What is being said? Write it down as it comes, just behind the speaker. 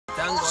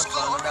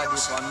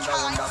for another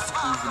wonderful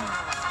evening.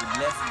 We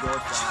bless God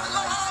for our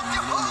lives in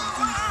the name of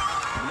Jesus.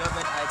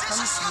 Beloved, I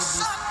come to you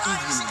this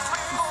evening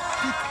to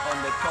speak on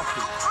the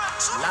topic,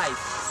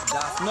 life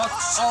does not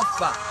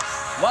offer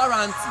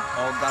warranty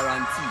or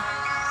guarantee.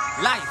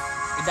 Life,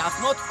 it does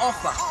not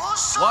offer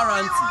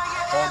warranty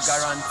or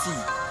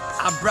guarantee.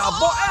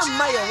 Abrabo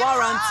emma ye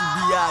warranty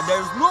biya. There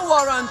is no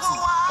warranty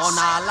on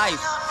our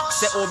life.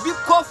 Say obi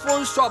ko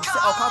phone shop say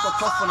okwa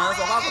ko phone na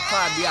okwa ko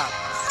dia.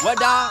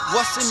 Whether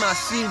washing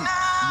machine,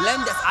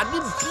 blenders, adi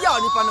biya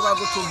onipa no go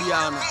to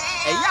biya no.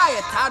 Eya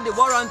ye ta the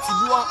warranty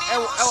bi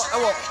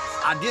ewo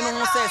adi no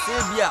ho say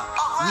biya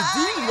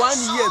within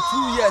 1 year,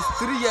 2 years,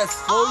 3 years,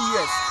 4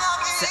 years.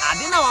 Say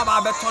adi na wa ba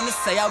beto ne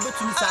say ya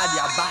betumi say adi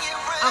aba.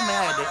 Ama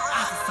ya de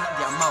asisa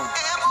the amount.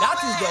 That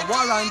is the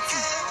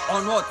warranty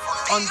on what?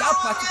 On that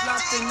particular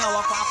thing now.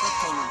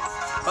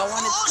 But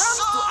when it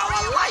comes to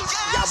our life,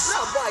 there is no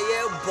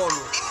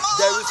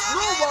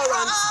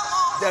warranty,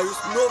 there is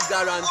no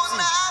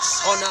guarantee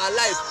on our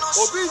life.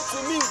 Obi to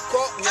me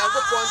ko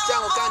nyango poncha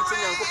o kanti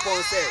nyango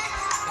ponse.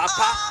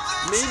 Papa,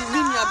 me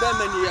ya be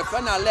many ye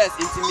fana less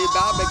into me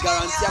ba be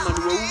guarantee man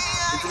wo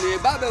into me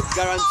ba be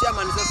guarantee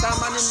man so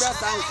sama ni mbra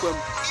tankwam.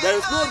 There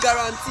is no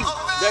guarantee,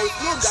 there is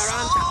no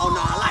guarantee on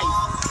our life.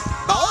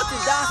 But what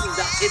it does is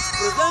that it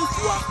presents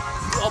to us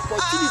the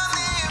opportunity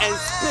and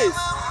space.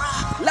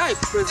 Life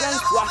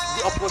presents to us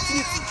the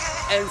opportunity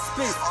and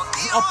space.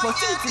 The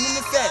opportunity in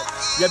the fair.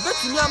 You bet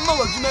me a man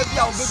will be able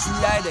to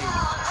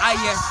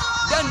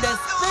then the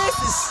space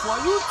is for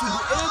you to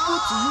be able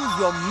to use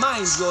your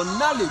mind, your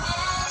knowledge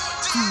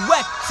to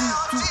work, to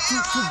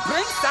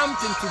bring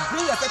something, to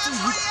bring a certain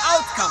good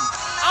outcome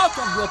out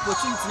of the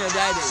opportunity in the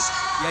day.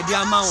 Yeah, the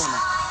amount.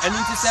 And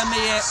it is a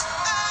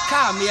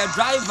car, me a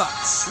driver.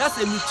 That's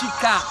a Michi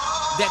car.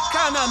 The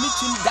car now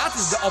meeting, that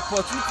is the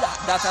opportunity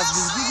that has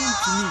been given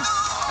to me.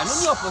 And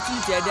only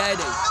opportunity I died.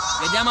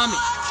 The Yamami.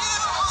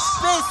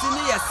 Space in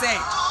here say.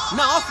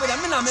 Now offer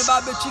them in a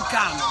baby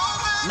chicken.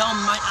 Now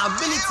my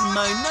ability,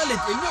 my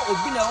knowledge, and you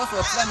obina was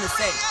trying to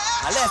say.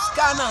 Unless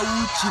Kana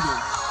Wuchino.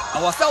 I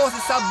was a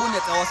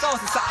bonnet, I was a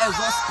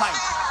exhaust pipe.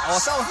 I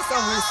was a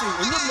racing,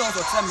 and you know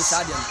what I'm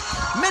saying.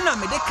 Men are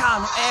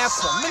medical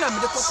airport, men are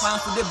medical plan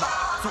to the back.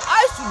 So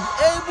I should be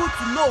able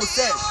to know,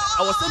 say,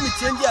 I was sending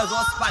change as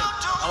well spike.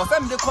 I was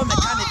sending the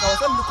mechanic, I was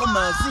sending the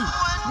magazine.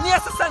 Near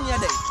Sasania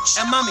Day.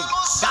 And mommy,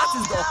 that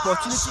is the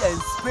opportunity and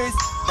space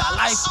that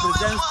life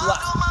presents to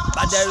us.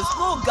 But there is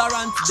no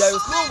guarantee, there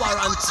is no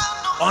warranty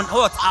on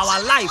what our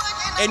life.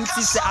 And it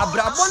is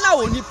Abrabona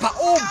Onipa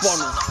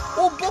Obono.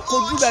 Oboko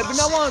do baby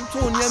now want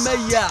to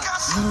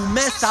you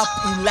mess up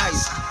in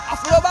life.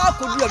 After about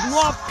could you have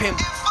no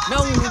pimp.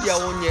 Now we need your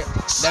own year.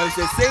 There is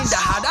a saying that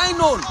had I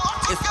known,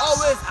 it's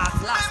always at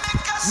last.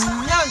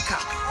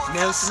 Nyanka,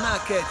 Nelson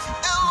Keti,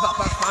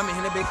 Papa Kwame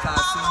Henebeka.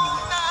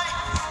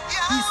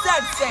 He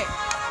said, say,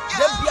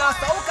 the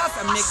Biasaukas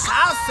and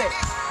Mikase,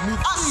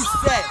 Miki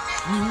said,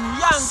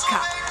 Nyanka,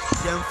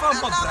 then from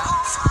Bra,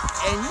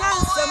 and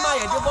Yansama,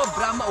 a double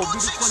Brahma or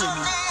big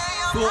economy.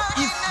 So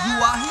if you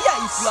are here,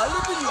 if you are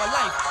living your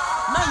life,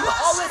 now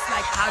you're always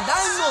like, had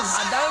I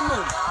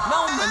known,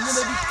 now my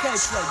nobody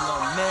cares that you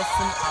are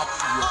messing up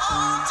your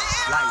own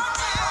life.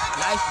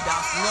 Life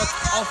does not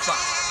offer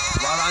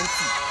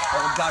warranty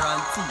or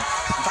guarantee,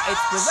 but it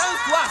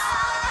presents to us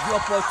the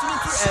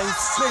opportunity and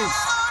space.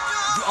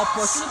 The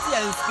opportunity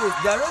and space.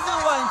 The reason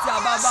why it's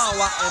about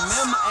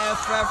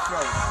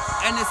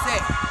and they say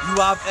you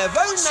have a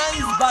very nice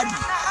body,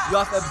 you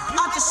have a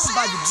beautiful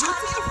body,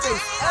 beautiful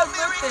face,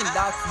 everything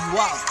that you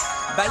have.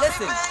 But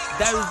listen,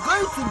 there is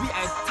going to be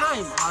a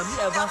time. Have you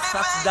ever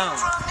sat down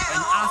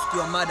and asked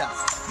your mother,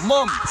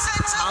 Mom,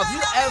 have you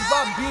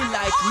ever been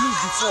like me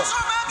before?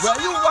 Were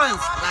you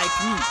once like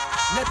me?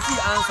 Let's see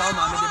answer,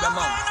 Mommy, the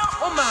mom.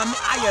 Oh, Mommy,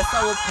 I am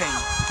so pain.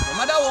 Your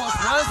mother was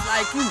once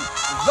like you,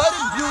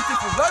 very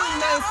beautiful, very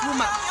nice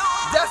woman,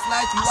 just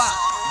like you are.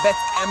 But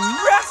a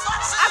rest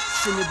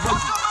action in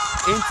body.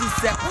 Into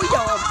say, we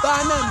are a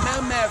banner,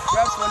 mama,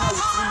 fresh one out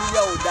with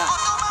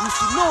you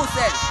should know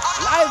that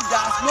life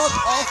does not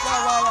offer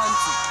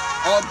warranty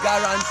or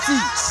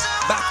guarantee,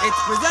 but it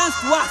presents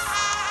to us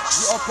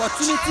the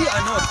opportunity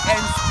and not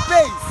and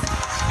space.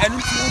 And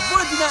if you go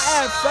to the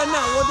air,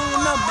 Fana, what do you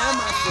know,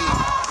 Mamma?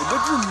 A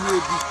bedroom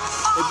maybe,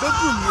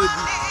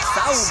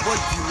 Sao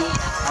body,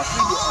 I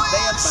feel you a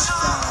bear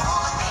basta.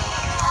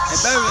 A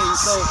burying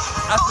so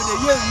after the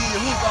year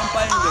you move on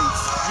by you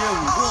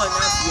will go and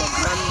ask your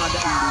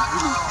grandmother in the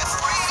village.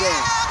 Say,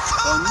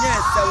 on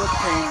yes, I will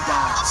pay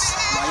that.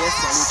 Why, yes,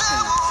 I will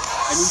pay.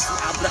 And if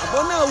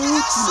Abrabona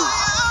Wuchino,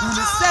 you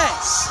will say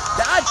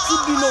that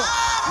you know.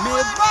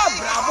 May Bob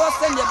Bravo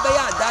send a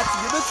bear that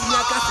you will to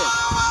your cassette.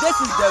 This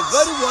is the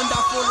very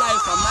wonderful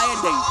life of my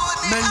day.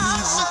 Men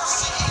live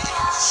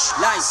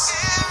life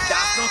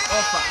does not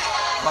offer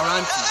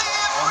warranty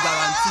or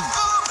guarantee.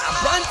 A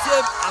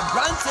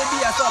branch be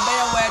a so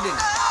bear wedding.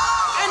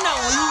 And now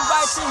you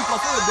inviting for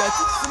the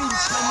 3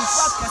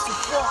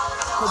 24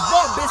 for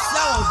Bob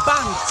Bissell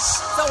Bank.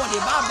 So the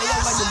Baba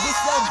when the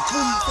Bissell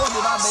boom for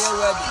the Baba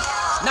wedding.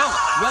 Now,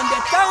 when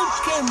the time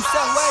came,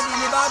 so wedding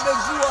the Baba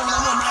drew on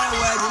my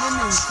wedding.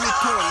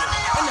 toy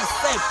and a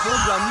set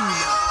program in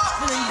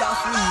that's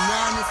when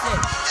you say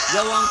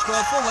you want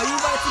for when you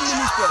invite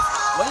ministers,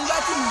 when you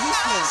invite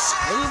musicians,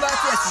 when you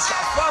invite us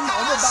from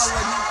all about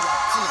what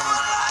you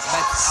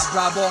but a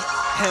bravo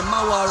hema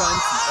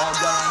warranty or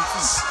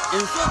guarantee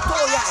in so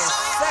toya is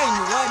saying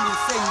when you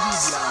say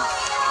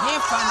you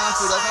finance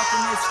the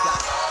happiness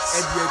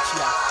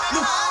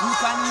look, you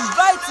can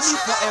invite me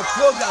for a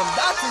program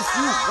that is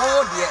you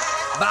all there,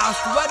 but as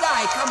to whether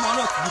I come or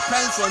not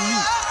depends on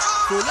you.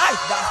 So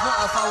life does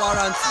not offer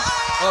warranty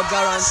or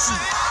guarantee,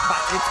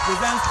 but it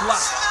presents to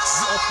us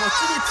the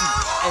opportunity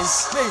and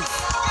space.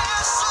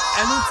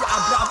 And it's a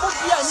bravo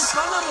beer and it's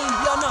one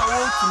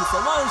working. So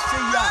one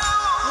say yeah,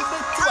 we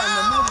bet two and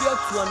a movie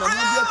to an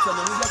movie to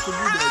an movie to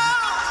do baby.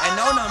 And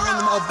now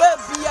I'm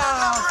baby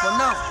for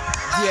now.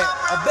 Yeah,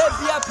 a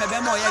baby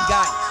pebemo ya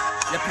guy.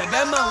 The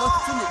pebema was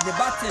to the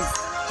buttons.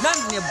 None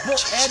in a book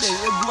head and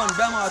you go and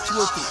bama or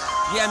chloto.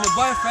 Yeah, my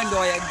boyfriend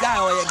or a guy.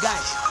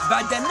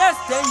 But the next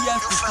 10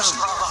 years to come,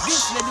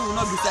 this lady will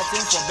not be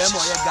searching for Bemo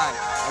or a guy.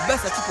 The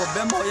best searching for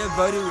Bemo or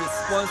very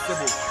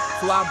responsible.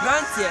 So our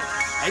branch here,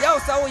 I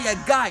also a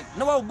guy.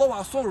 No one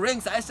will so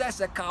rings. I say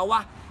a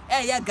kawa.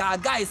 Hey, yeah,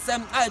 guy,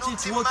 some I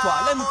teach you.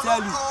 Let me tell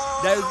you,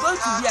 there is going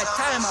to be a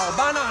time our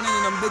banner and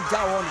a big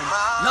jaw on him.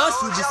 Now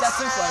she'll be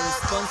searching for a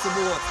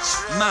responsible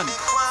man.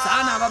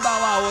 Sana baba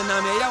wa na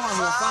me ya wa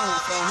ho fa ho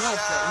fa ho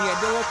fa ni e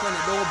de wo ko ne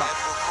do ba.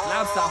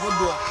 Lives are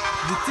hodo.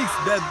 Boutiques,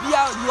 baby, you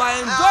are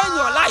enjoying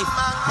your life.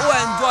 Oh,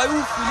 enjoy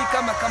you fully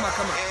come.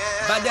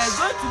 But there's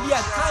going to be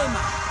a time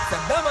the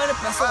Bema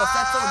person will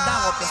settle down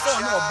or person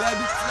no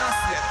baby class.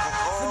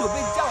 For the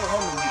big job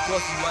home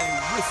because you are in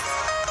risk.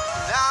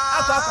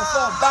 I talk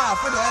for bar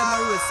for the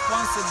very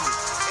responsible.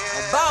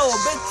 A bar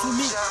obey to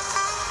me.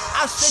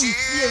 I say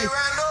here.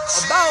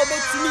 A bar obey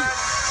to me.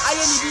 I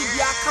need be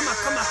come.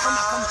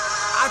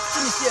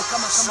 Actually here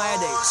come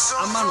day.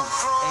 Amano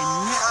and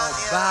near a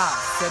bar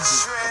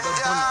sebi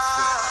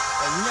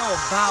and near a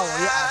bar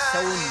or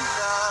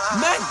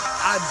men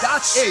at that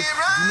age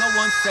do not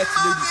want sex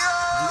ladies.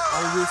 They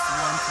always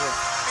want a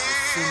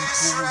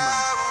simple woman.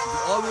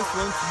 They always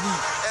want to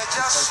live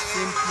a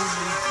simple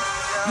lady.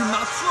 Be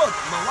matured,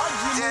 my what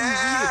do you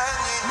mean?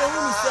 No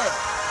one said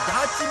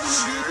that to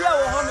be the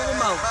honor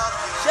mouth.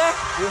 Share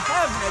will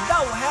have that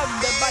will have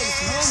the bite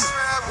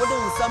name. What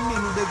don't some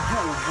men they go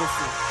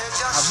also?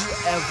 Have you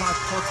ever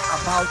thought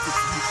about it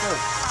before?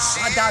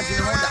 What does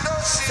you know that?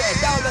 Say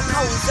down the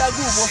cow is a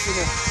good also.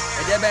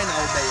 And they been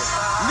out there.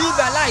 Live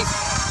a life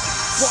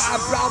for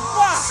a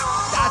bravo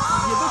that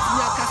you look in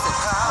your cassette.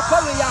 A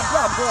probably a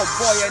bravo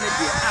boy and a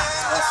dear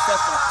or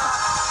suffer.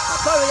 A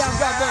probably a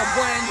bravo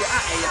boy and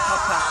the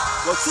papa.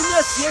 But soon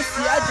as you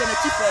see a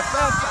genetic for a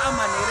fair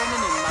farmer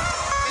and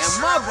and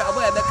more bravo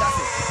at the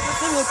cassette. I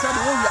think we'll come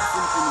home in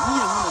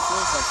me and one of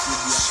those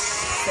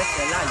such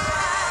a life.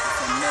 It's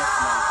a mess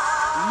life.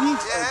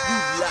 Live a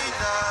good life.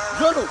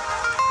 Jono,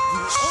 you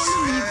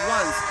only live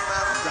once.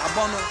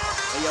 Brabono,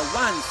 and you're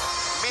once,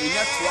 and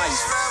not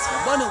twice.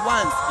 Brabono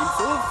once, and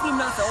so free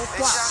master of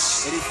what?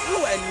 It is you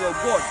and your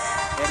God.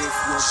 It is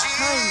your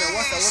time and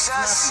what I was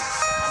nothing.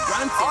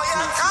 Granted,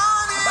 nothing.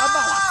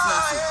 Baba was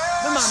nothing.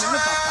 No man, no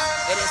papa.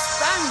 It is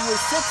time we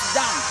sit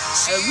down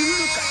and we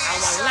look at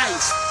our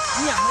life.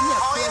 We are only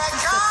a prayer to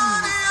certain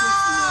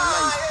mistakes in our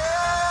life.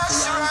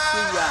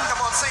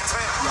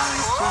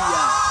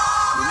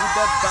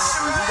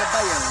 We need a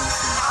buyer.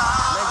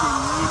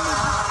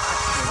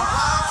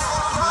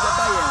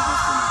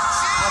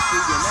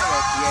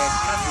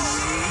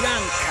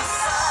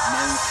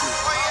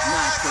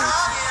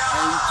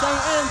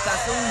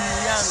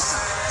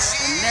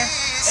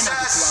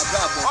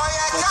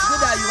 But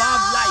today you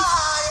have life.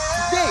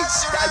 Today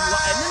that you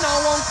are and now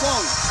one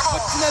call.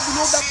 But never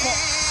know that call.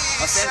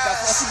 I said that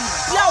was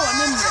the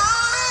one in there.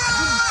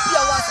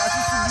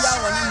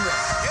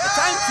 A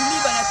time to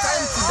live and a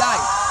time to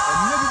die. And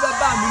maybe the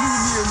bam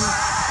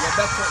you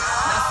better.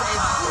 Nothing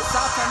is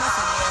Satan,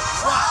 nothing.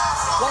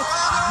 What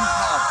do we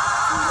have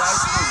to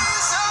write home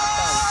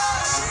about?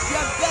 You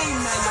are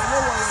going now, you know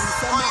what in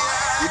summer.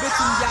 You bet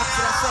in the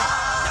after.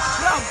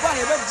 Grab by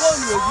a bone,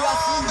 you are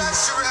feeling.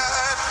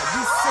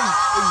 This thing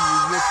in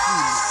you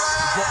feel.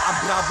 But a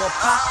bravo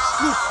pack.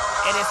 Look,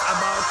 it is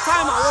about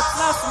time I was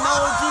last now.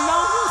 Do you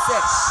know who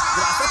said?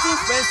 There are certain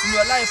friends in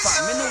your life.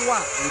 Many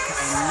one you can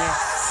not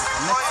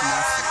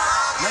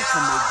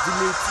from a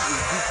village in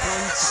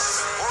different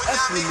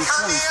every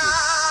phone.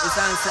 It's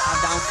answer a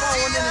downfall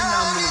one in a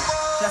number.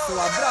 Just a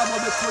bravo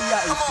Koya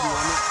if you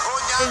want it.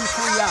 In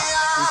Koya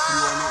if you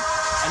want it.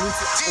 And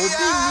it's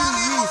obeying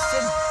me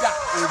said that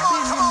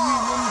obeying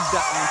me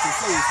that and to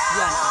say it's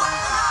Yan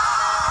Banco.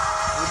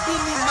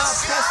 Obeying me my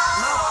pet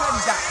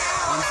that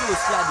until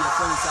it's the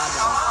friends are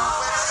down.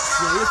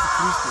 So I used to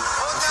Christ.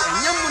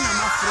 And young one of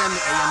my friend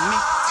and me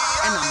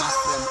and a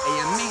master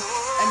and me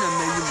and a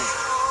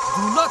man.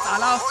 Do not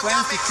allow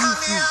friends to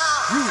choose you.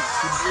 You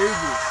should be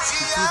able to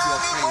choose your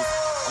friends.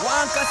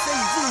 One can say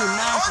you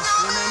now for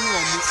one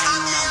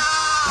and now.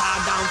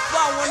 Down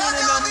for one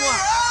and more.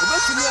 The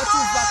best you are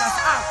too back as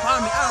I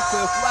found me out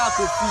of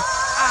coffee.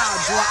 I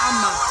Joa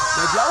Amma,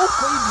 the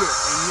Jaokoide,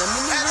 and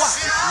Yamini walk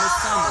with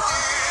Samuel.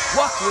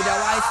 Walk with a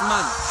wise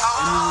man,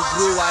 and you will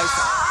grow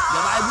wiser. The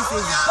Bible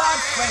says, bad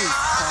friends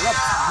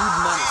corrupt good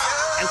manners.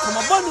 And come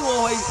upon the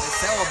way, a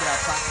cell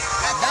brapa,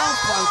 a down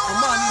for and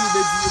command in the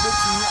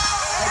baby,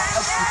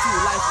 help put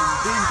your life in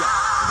danger.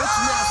 Bet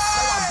me a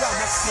cell of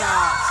brother,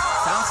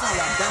 Samson,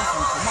 a down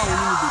from command in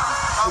the baby,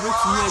 a bit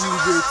near you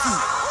go too.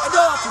 I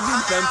don't have to be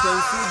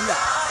temperance,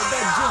 a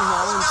bed John, I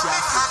won't share.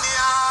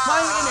 Why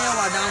in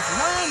a down for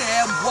one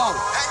air wow,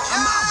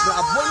 and my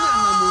brabon and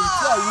I'm going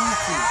to a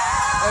routine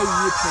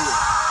every player,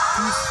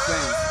 two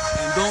friends,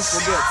 and don't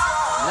forget,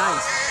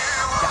 life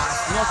does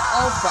not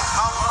offer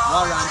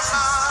warranty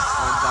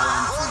or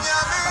guarantee,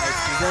 but it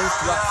presents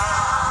to us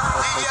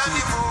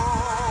opportunity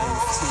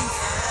and space.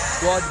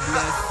 God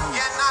bless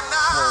you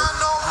for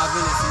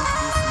having listened to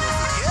this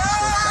message.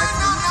 Subscribe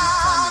to the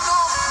YouTube channel,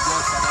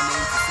 God Father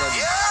 97,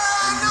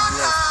 and be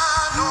blessed.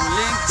 We will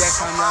link the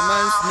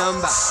cameraman's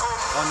number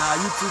on our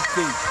YouTube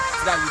page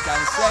so that we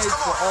can share it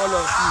for all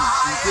of you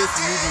in case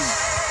you need him.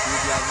 He will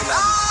be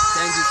available.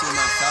 Thank you so much.